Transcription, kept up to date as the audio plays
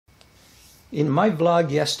In my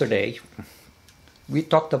vlog yesterday, we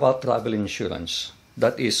talked about travel insurance.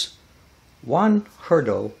 That is one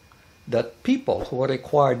hurdle that people who are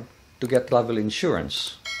required to get travel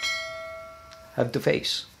insurance have to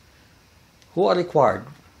face. Who are required?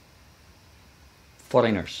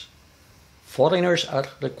 Foreigners. Foreigners are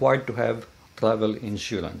required to have travel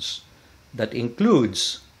insurance. That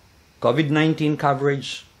includes COVID-19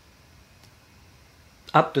 coverage,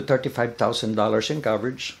 up to $35,000 in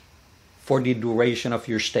coverage for the duration of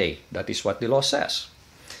your stay. That is what the law says.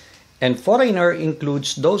 And foreigner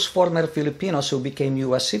includes those former Filipinos who became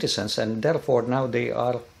U.S. citizens and therefore now they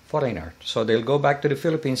are foreigner. So they'll go back to the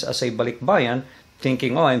Philippines as a balikbayan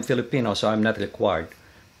thinking, oh, I'm Filipino, so I'm not required.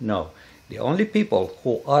 No. The only people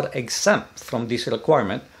who are exempt from this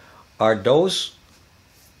requirement are those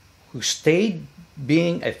who stayed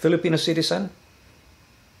being a Filipino citizen,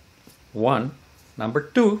 one. Number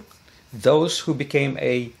two, those who became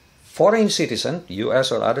a foreign citizen,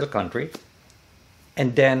 U.S. or other country,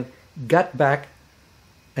 and then got back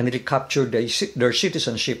and recaptured their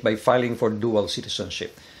citizenship by filing for dual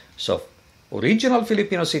citizenship. So, original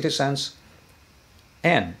Filipino citizens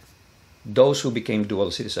and those who became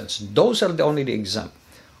dual citizens. Those are only the exempt.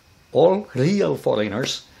 All real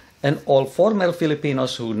foreigners and all former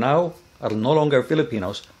Filipinos who now are no longer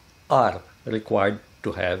Filipinos are required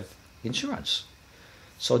to have insurance.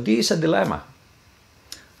 So this is a dilemma.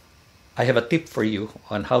 I have a tip for you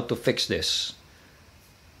on how to fix this.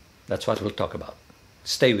 That's what we'll talk about.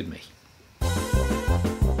 Stay with me.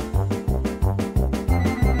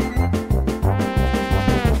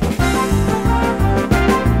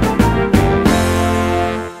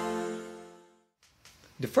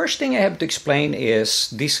 The first thing I have to explain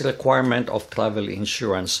is this requirement of travel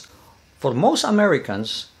insurance. For most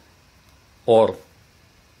Americans, or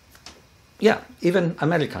even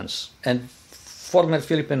Americans and former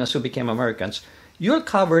Filipinos who became Americans, you're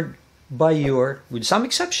covered by with some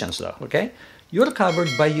exceptions though, okay? You're covered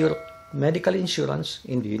by your medical insurance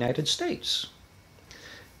in the United States.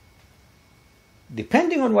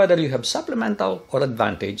 Depending on whether you have supplemental or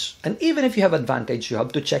advantage, and even if you have advantage, you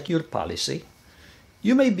have to check your policy.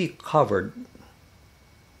 You may be covered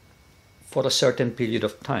for a certain period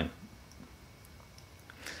of time.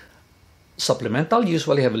 Supplemental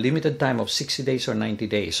usually have a limited time of 60 days or 90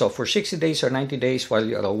 days. So for 60 days or 90 days while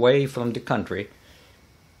you're away from the country,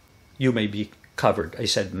 you may be covered. I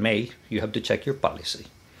said may, you have to check your policy.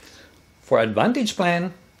 For Advantage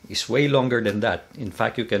plan, it's way longer than that. In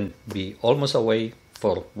fact, you can be almost away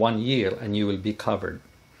for 1 year and you will be covered.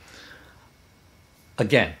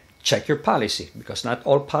 Again, check your policy because not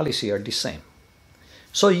all policies are the same.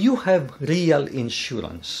 So you have real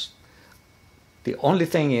insurance. The only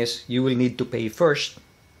thing is you will need to pay first,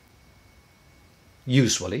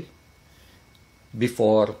 usually,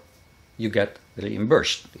 before you get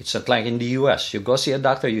reimbursed. It's not like in the US. You go see a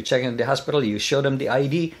doctor, you check in the hospital, you show them the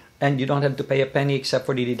ID, and you don't have to pay a penny except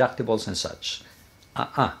for the deductibles and such.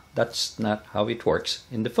 That's not how it works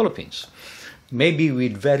in the Philippines. Maybe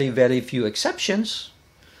with very, very few exceptions,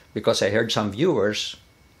 because I heard some viewers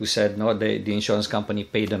who said, no, the insurance company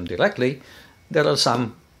paid them directly. There are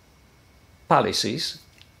some policies.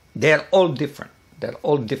 They're all different. They're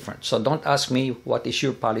all different. So don't ask me what is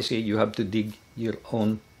your policy. You have to dig your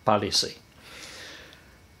own policy.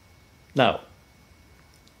 Now,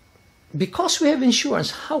 because we have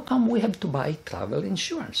insurance, how come we have to buy travel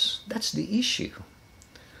insurance? That's the issue.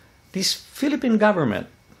 This Philippine government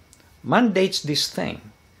mandates this thing,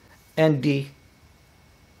 and the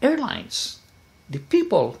airlines, the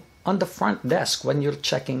people on the front desk when you're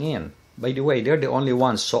checking in, by the way, they're the only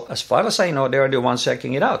ones. So as far as I know, they're the ones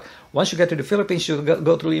checking it out. Once you get to the Philippines, you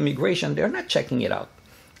go through immigration, they're not checking it out.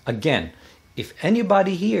 Again, if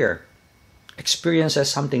anybody here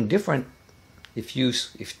experiences something different, if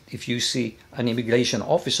you see an immigration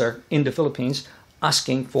officer in the Philippines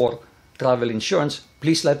asking for travel insurance,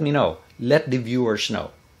 please let me know. Let the viewers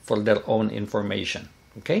know for their own information,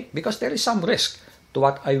 okay? Because there is some risk to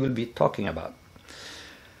what I will be talking about.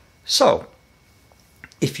 So,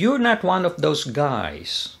 if you're not one of those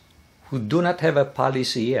guys who do not have a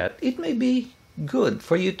policy yet, it may be good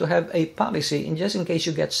for you to have a policy just in case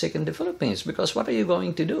you get sick in the Philippines. Because what are you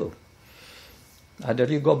going to do? Either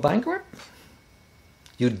you go bankrupt,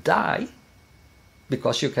 you die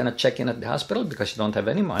because you cannot check in at the hospital because you don't have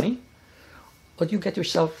any money, or you get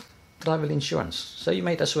yourself travel insurance. So you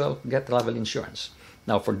might as well get travel insurance.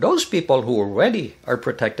 Now, for those people who already are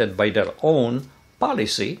protected by their own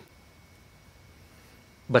policy,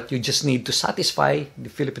 but you just need to satisfy the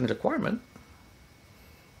Philippine requirement,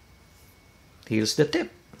 here's the tip.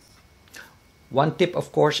 One tip,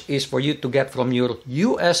 of course, is for you to get from your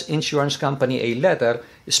U.S. insurance company a letter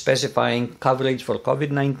specifying coverage for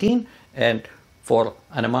COVID-19 and for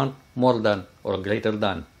an amount more than or greater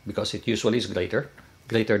than, because it usually is greater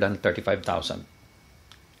than 35,000.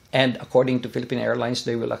 And according to Philippine Airlines,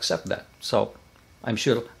 they will accept that. So I'm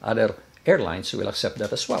sure other airlines will accept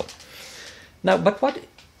that as well. Now, but what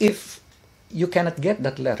if you cannot get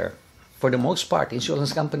that letter? For the most part,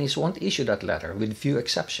 insurance companies won't issue that letter with few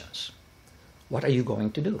exceptions. What are you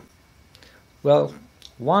going to do? Well,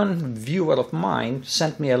 one viewer of mine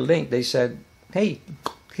sent me a link. They said, hey,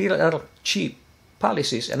 here are cheap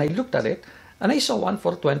policies. And I looked at it and I saw one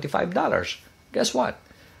for $25. Guess what?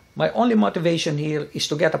 My only motivation here is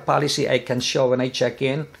to get a policy I can show when I check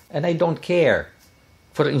in, and I don't care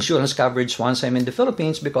for insurance coverage once I'm in the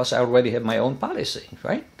Philippines because I already have my own policy,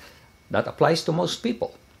 right? That applies to most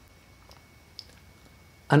people.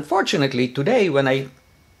 Unfortunately, today when I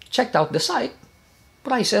checked out the site,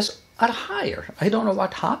 prices are higher. I don't know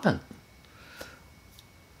what happened.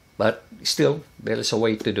 But still, there is a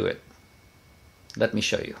way to do it. Let me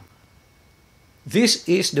show you. This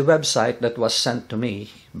is the website that was sent to me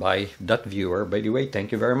by that viewer. By the way,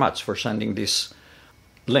 thank you very much for sending this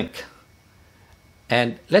link.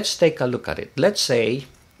 And let's take a look at it. Let's say,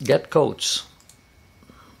 get quotes.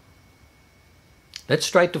 Let's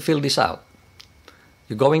try to fill this out.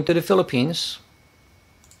 You're going to the Philippines.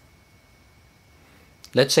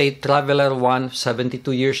 Let's say traveler 1,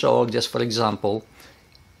 72 years old, just for example.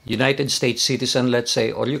 United States citizen, let's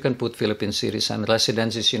say, or you can put Philippine citizen.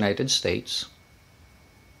 Residence is United States.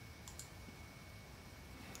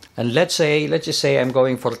 And let's just say I'm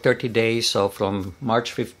going for 30 days, so from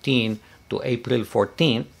March 15 to April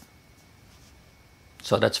 14.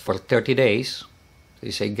 So that's for 30 days. So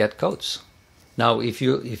you say get quotes. Now, if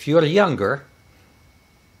you're younger,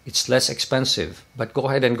 it's less expensive. But go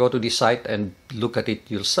ahead and go to the site and look at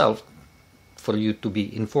it yourself for you to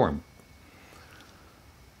be informed.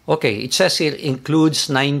 Okay, it says here includes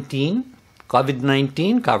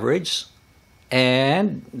COVID-19 coverage.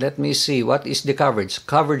 And let me see, what is the coverage?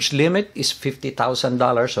 Coverage limit is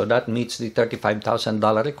 $50,000, so that meets the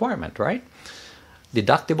 $35,000 requirement, right?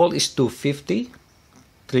 Deductible is $250,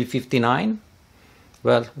 $359.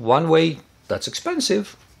 Well, one way, that's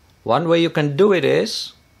expensive. One way you can do it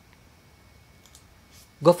is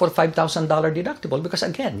go for $5,000 deductible because,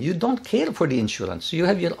 again, you don't care for the insurance. You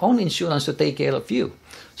have your own insurance to take care of you.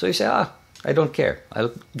 So you say, I don't care.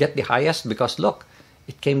 I'll get the highest because, look,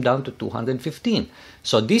 it came down to $215.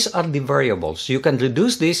 So these are the variables. You can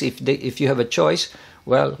reduce this if you have a choice.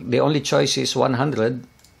 Well, the only choice is 100.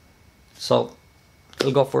 So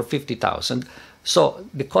we'll go for 50,000. So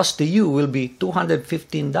the cost to you will be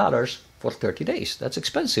 $215 for 30 days. That's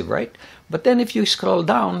expensive, right? But then if you scroll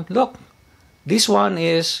down, look, this one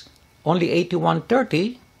is only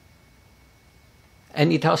 $81.30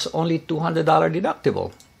 and it has only $200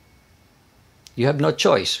 deductible. You have no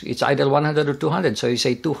choice. It's either 100 or 200. So you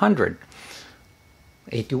say 200.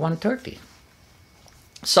 $81.30.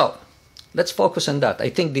 So let's focus on that. I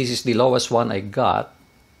think this is the lowest one I got.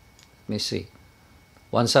 Let me see.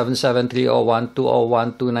 177, 301,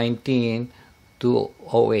 201, 219,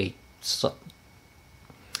 208. So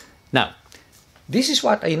now, this is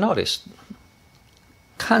what I noticed.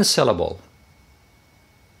 Cancelable.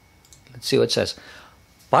 Let's see what it says.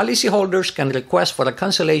 Policyholders can request for a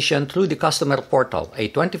cancellation through the customer portal. A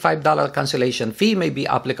 $25 cancellation fee may be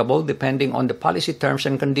applicable depending on the policy terms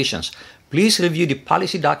and conditions. Please review the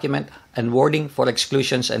policy document and wording for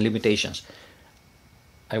exclusions and limitations.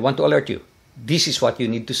 I want to alert you. This is what you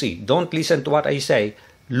need to see. Don't listen to what I say.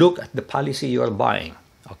 Look at the policy you are buying.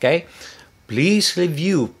 Okay? Please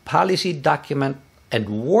review policy document and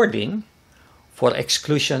wording for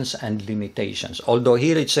exclusions and limitations. Although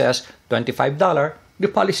here it says $25, the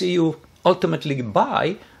policy you ultimately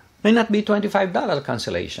buy may not be $25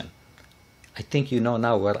 cancellation. I think you know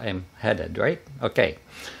now where I'm headed, right? Okay.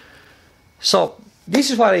 So this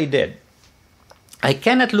is what I did. I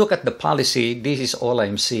cannot look at the policy. This is all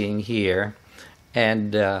I'm seeing here.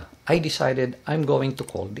 And I decided I'm going to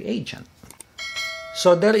call the agent.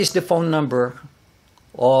 So there is the phone number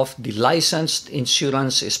of the licensed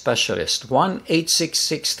insurance specialist,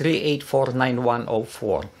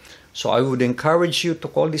 1-866-384-9104. So I would encourage you to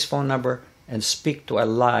call this phone number and speak to a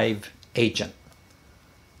live agent.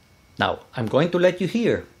 Now, I'm going to let you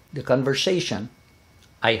hear the conversation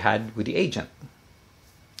I had with the agent.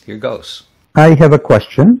 Here goes. I have a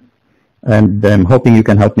question, and I'm hoping you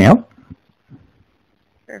can help me out.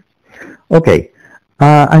 Sure. Okay.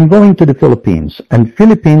 I'm going to the Philippines, and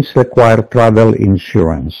Philippines require travel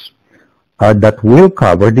insurance that will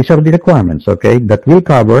cover, these are the requirements, okay, that will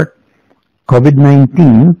cover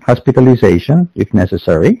COVID-19 hospitalization, if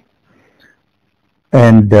necessary,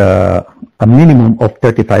 and a minimum of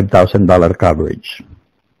 $35,000 coverage.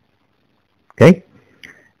 Okay?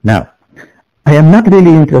 Now, I am not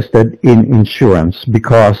really interested in insurance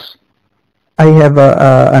because I have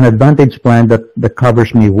an Advantage plan that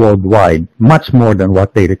covers me worldwide, much more than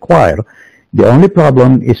what they require. The only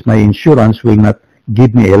problem is my insurance will not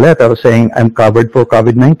give me a letter saying I'm covered for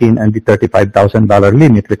COVID-19 and the $35,000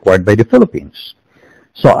 limit required by the Philippines.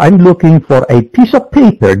 So I'm looking for a piece of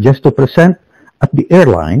paper just to present at the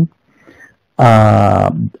airline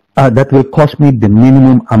that will cost me the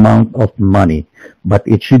minimum amount of money. But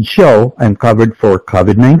it should show I'm covered for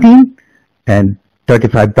COVID-19 and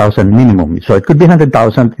 35,000 minimum. So it could be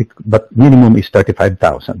 100,000, but minimum is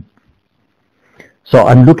 35,000. So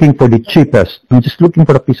I'm looking for the cheapest. I'm just looking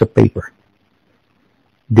for a piece of paper.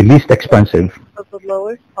 The least expensive. So the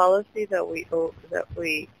lowest policy that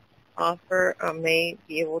we offer may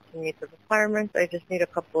be able to meet the requirements. I just need a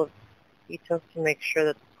couple of details to make sure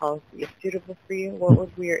that the policy is suitable for you. What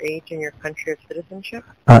would be your age and your country of citizenship?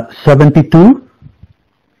 72.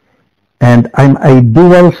 And I'm a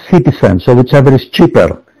dual citizen, so whichever is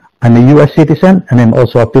cheaper. I'm a U.S. citizen and I'm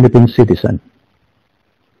also a Philippine citizen.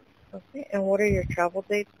 Okay, and what are your travel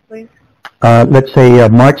dates, please? Let's say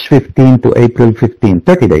March 15 to April 15,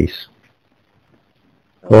 30 days.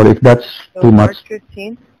 Okay. Or if that's So too much. March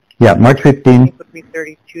 15th? Yeah, March 15. It would be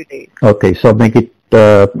 32 days. Okay, so make it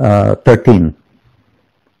 13.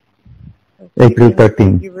 Okay. April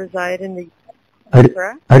 13. You reside in the U.S.,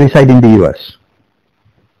 correct? I reside in the U.S.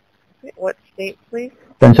 Okay. What state, please?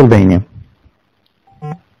 Pennsylvania.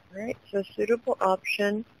 All right, so a suitable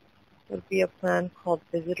option would be a plan called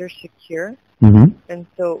Visitor Secure. Mm-hmm. And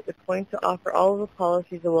so it's going to offer all of the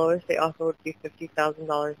policies, the lowest they offer would be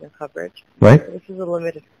 $50,000 in coverage. Right? This is a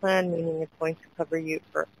limited plan, meaning it's going to cover you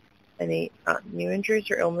for any new injuries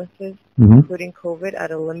or illnesses, Mm-hmm. including COVID,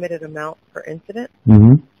 at a limited amount per incident.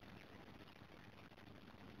 Mm-hmm.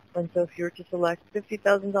 And so if you were to select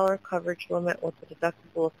 $50,000 coverage limit with a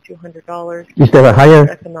deductible of $200, Is there a higher?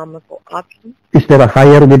 economical option. Is there a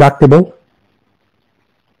higher deductible?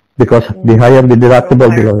 Because the higher the deductible,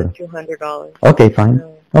 the Higher lower. than $200. Okay, fine.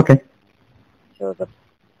 No. Okay. So the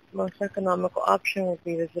most economical option would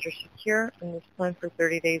be Visitor Secure, and this plan for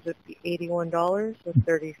 30 days would be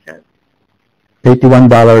 $81.30.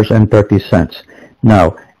 $81.30.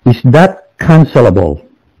 Now, is that cancelable?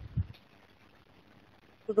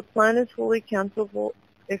 So the plan is fully cancelable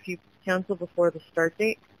if you cancel before the start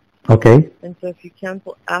date. Okay. And so if you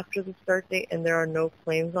cancel after the start date and there are no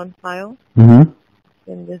claims on file, Mm-hmm.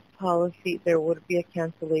 in this policy there would be a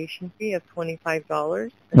cancellation fee of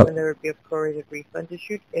 $25, and Oh. then there would be a prorated refund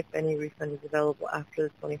issued if any refund is available after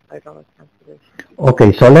the $25 cancellation fee. Okay,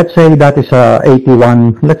 so let's say that is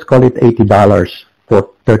 81, let's call it $80 for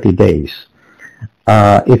 30 days.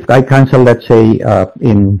 If I cancel, let's say,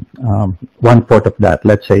 in 1/4 of that,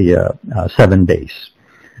 let's say 7 days.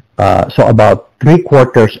 So about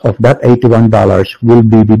 3/4 of that $81 will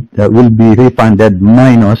be refunded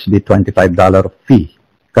minus the $25 fee,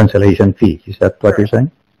 cancellation fee. Is that what you're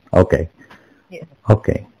saying? Okay. Yes.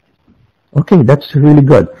 Okay. Okay, that's really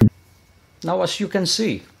good. Now, as you can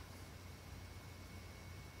see,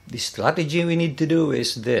 the strategy we need to do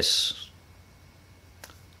is this.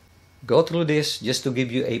 Go through this just to give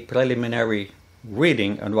you a preliminary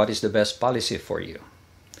reading on what is the best policy for you.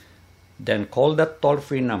 Then call that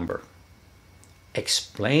toll-free number.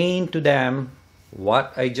 Explain to them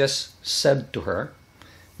what I just said to her,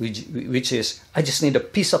 which is, I just need a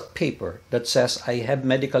piece of paper that says I have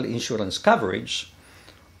medical insurance coverage.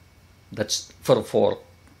 That's for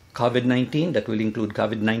COVID-19, that will include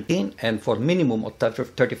COVID-19, and for minimum of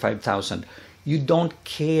 $35,000. You don't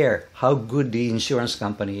care how good the insurance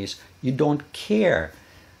company is. You don't care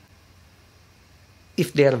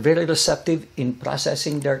if they are very receptive in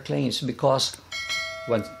processing their claims, because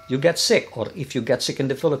when you get sick, or if you get sick in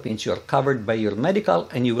the Philippines, you are covered by your medical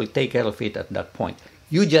and you will take care of it at that point.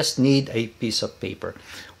 You just need a piece of paper.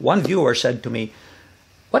 One viewer said to me,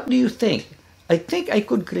 what do you think? I think I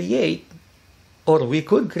could create, or we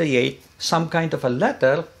could create, some kind of a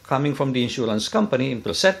letter coming from the insurance company and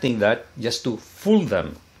presenting that just to fool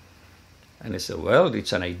them. And I said, well,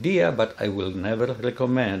 it's an idea, but I will never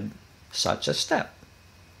recommend such a step.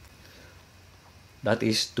 That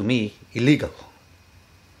is, to me, illegal.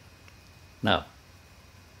 Now,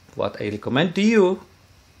 what I recommend to you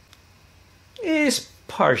is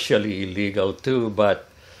partially illegal too, but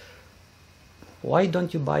why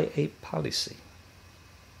don't you buy a policy?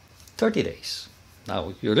 30 days.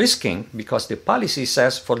 Now, you're risking, because the policy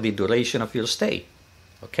says for the duration of your stay.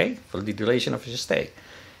 Okay? For the duration of your stay.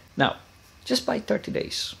 Now, Just buy 30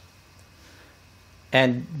 days.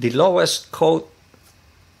 And the lowest quote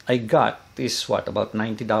I got is what, about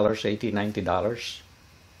 $90, $80, $90.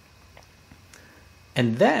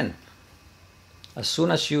 And then, as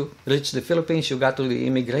soon as you reach the Philippines, you got to the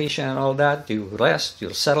immigration and all that, you rest,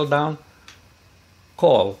 you'll settle down,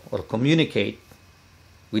 call or communicate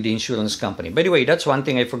with the insurance company. By the way, that's one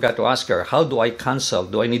thing I forgot to ask her. How do I cancel?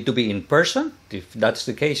 Do I need to be in person? If that's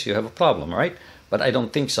the case, you have a problem, right? But I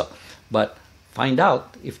don't think so. But find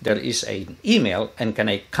out if there is an email, and can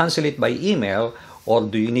I cancel it by email, or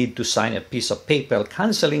do you need to sign a piece of paper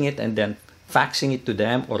canceling it and then faxing it to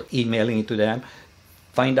them or emailing it to them?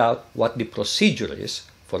 Find out what the procedure is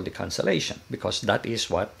for the cancellation, because that is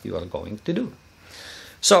what you are going to do.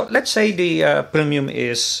 So let's say the premium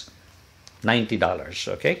is $90,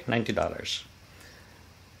 okay? $90.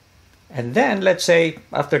 And then let's say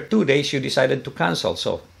after 2 days you decided to cancel.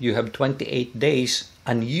 So you have 28 days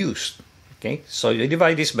unused, okay? So you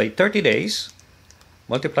divide this by 30 days,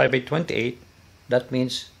 multiply by 28, that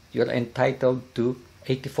means you're entitled to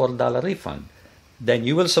 $84 refund. Then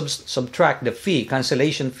you will subtract the fee,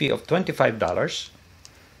 cancellation fee of $25,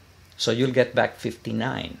 so you'll get back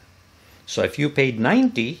 $59. So if you paid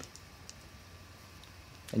 $90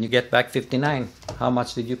 and you get back $59, how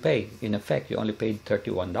much did you pay? In effect, you only paid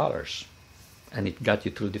 $31, and it got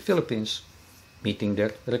you through the Philippines, meeting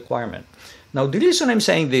their requirement. Now, the reason I'm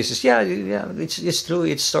saying this is, it's true,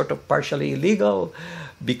 it's sort of partially illegal,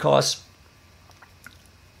 because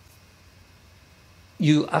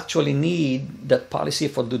you actually need that policy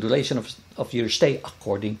for the duration of your stay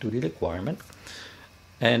according to the requirement.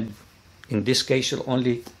 And in this case, you're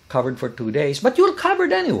only covered for 2 days, but you're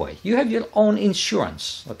covered anyway. You have your own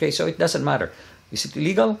insurance, okay? So it doesn't matter. Is it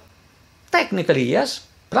illegal? Technically, yes.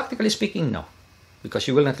 Practically speaking, no, because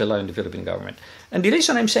you will not rely on the Philippine government. And the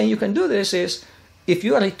reason I'm saying you can do this is if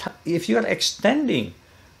you are extending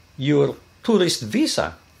your tourist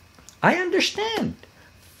visa, I understand.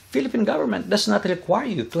 Philippine government does not require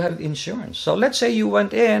you to have insurance. So let's say you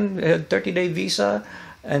went in, had 30-day visa,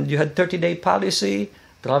 and you had 30-day policy,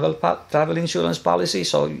 travel insurance policy,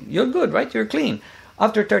 so you're good, right? You're clean.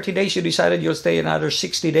 After 30 days, you decided you'll stay another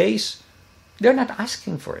 60 days. They're not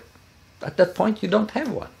asking for it. At that point, you don't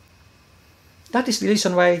have one. That is the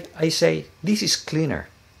reason why I say this is cleaner.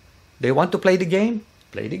 They want to play the game?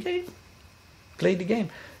 Play the game. Play the game.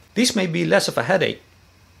 This may be less of a headache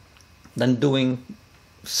than doing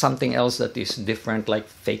something else that is different, like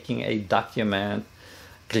faking a document,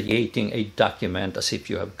 creating a document as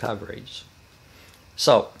if you have coverage.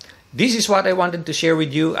 So this is what I wanted to share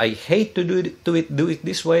with you. I hate to do it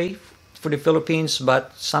this way for the Philippines,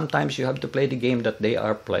 but sometimes you have to play the game that they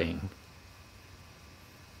are playing.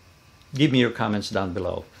 Give me your comments down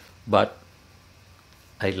below. But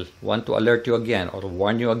I want to alert you again, or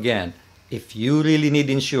warn you again, if you really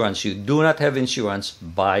need insurance, you do not have insurance,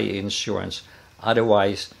 buy insurance.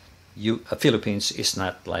 Otherwise, Philippines is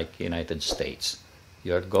not like United States.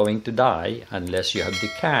 You're going to die unless you have the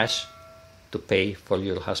cash to pay for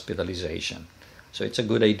your hospitalization. So it's a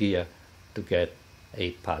good idea to get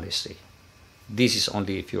a policy. This is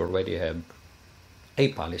only if you already have a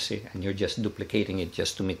policy and you're just duplicating it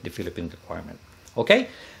just to meet the Philippine requirement. Okay?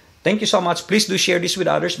 Thank you so much. Please do share this with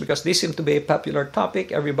others, because this seems to be a popular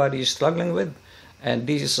topic everybody is struggling with. And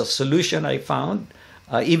this is a solution I found.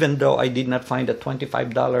 Even though I did not find a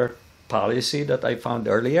 $25 policy that I found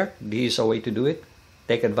earlier, this is a way to do it.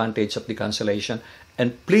 Take advantage of the cancellation.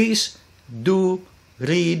 And please do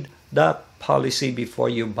read the policy before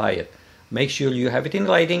you buy it. Make sure you have it in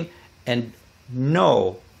writing and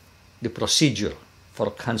know the procedure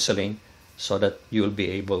for canceling so that you'll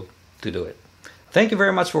be able to do it. Thank you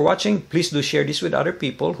very much for watching. Please do share this with other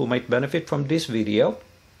people who might benefit from this video.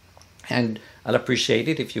 And I'll appreciate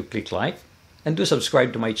it if you click like. And do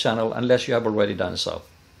subscribe to my channel unless you have already done so.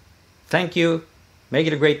 Thank you. Make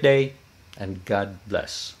it a great day, and God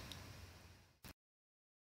bless.